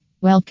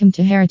Welcome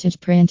to Heritage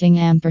Printing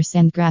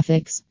Ampersand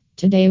Graphics.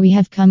 Today we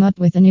have come up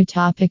with a new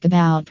topic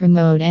about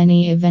promote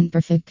any event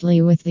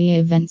perfectly with the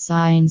event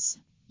signs.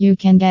 You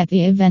can get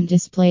the event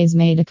displays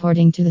made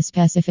according to the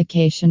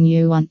specification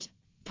you want.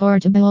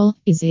 Portable,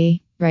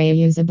 easy,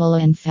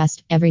 reusable and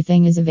fast.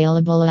 Everything is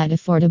available at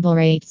affordable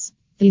rates.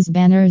 These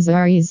banners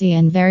are easy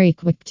and very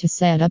quick to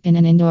set up in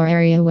an indoor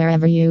area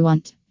wherever you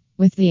want.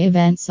 With the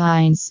event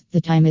signs,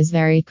 the time is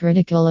very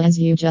critical as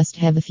you just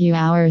have a few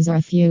hours or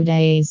a few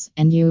days,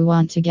 and you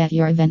want to get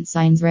your event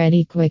signs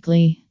ready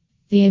quickly.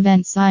 The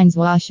event signs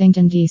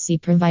Washington, D.C.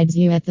 provides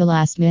you at the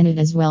last minute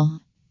as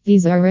well.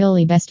 These are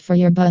really best for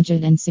your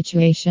budget and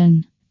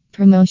situation.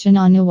 Promotion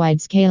on a wide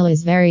scale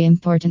is very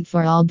important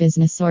for all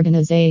business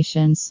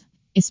organizations.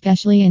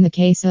 Especially in the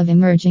case of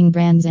emerging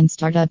brands and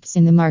startups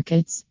in the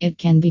markets, it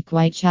can be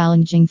quite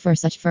challenging for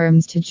such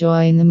firms to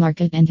join the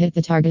market and hit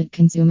the target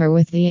consumer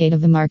with the aid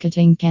of a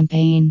marketing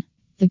campaign.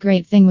 The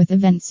great thing with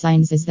event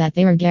signs is that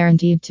they are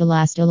guaranteed to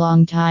last a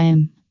long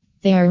time.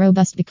 They are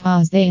robust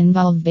because they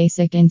involve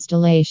basic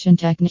installation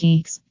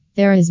techniques.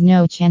 There is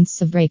no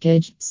chance of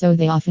breakage, so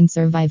they often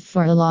survive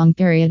for a long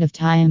period of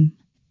time.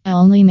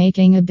 Only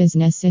making a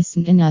business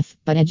isn't enough,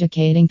 but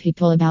educating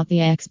people about the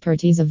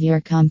expertise of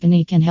your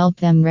company can help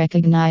them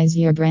recognize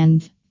your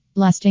brand.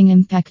 Lasting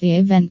impact. The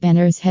event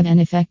banners have an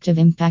effective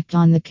impact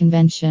on the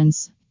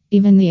conventions.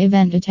 Even the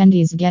event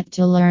attendees get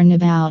to learn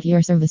about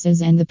your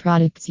services and the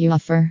products you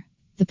offer.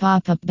 The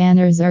pop-up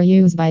banners are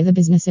used by the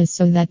businesses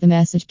so that the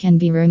message can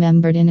be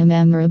remembered in a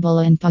memorable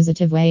and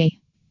positive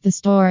way. The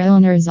store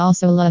owners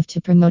also love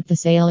to promote the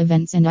sale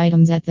events and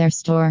items at their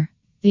store.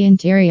 The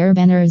interior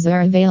banners are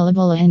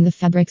available in the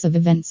fabrics of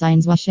event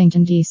signs.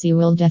 Washington, D.C.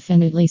 will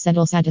definitely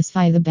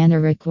satisfy the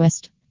banner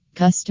request.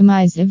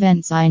 Customized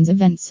event signs.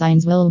 Event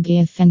signs will be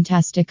a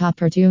fantastic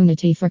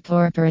opportunity for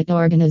corporate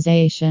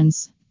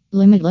organizations.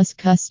 Limitless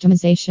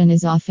customization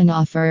is often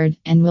offered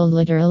and will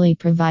literally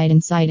provide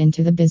insight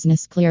into the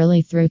business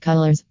clearly through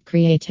colors,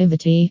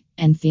 creativity,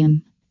 and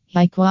theme.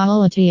 High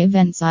quality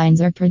event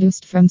signs are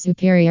produced from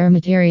superior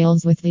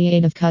materials with the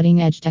aid of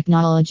cutting edge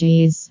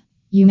technologies.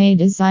 You may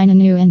design a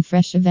new and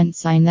fresh event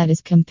sign that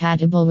is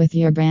compatible with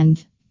your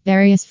brand.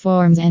 Various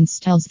forms and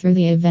styles through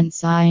the event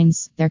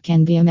signs. There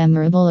can be a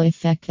memorable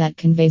effect that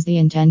conveys the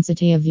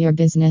intensity of your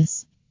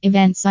business.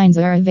 Event signs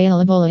are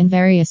available in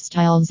various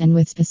styles and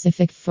with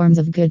specific forms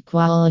of good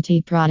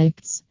quality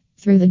products.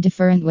 Through the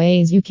different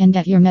ways you can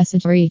get your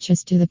message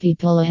reaches to the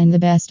people, and the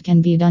best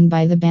can be done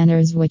by the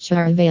banners, which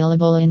are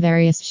available in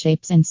various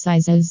shapes and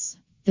sizes.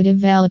 The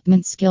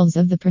development skills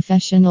of the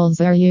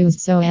professionals are used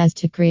so as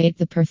to create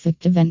the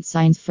perfect event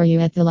signs for you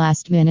at the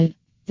last minute.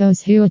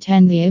 Those who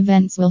attend the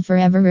events will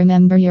forever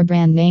remember your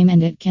brand name,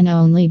 and it can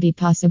only be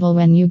possible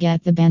when you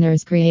get the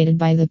banners created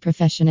by the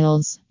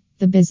professionals.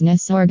 The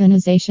business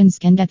organizations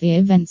can get the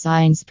event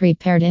signs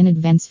prepared in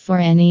advance for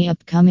any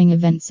upcoming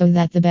event so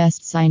that the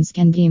best signs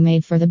can be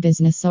made for the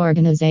business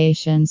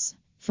organizations.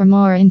 For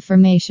more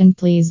information,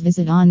 please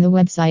visit on the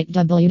website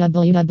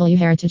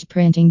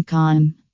www.heritageprinting.com.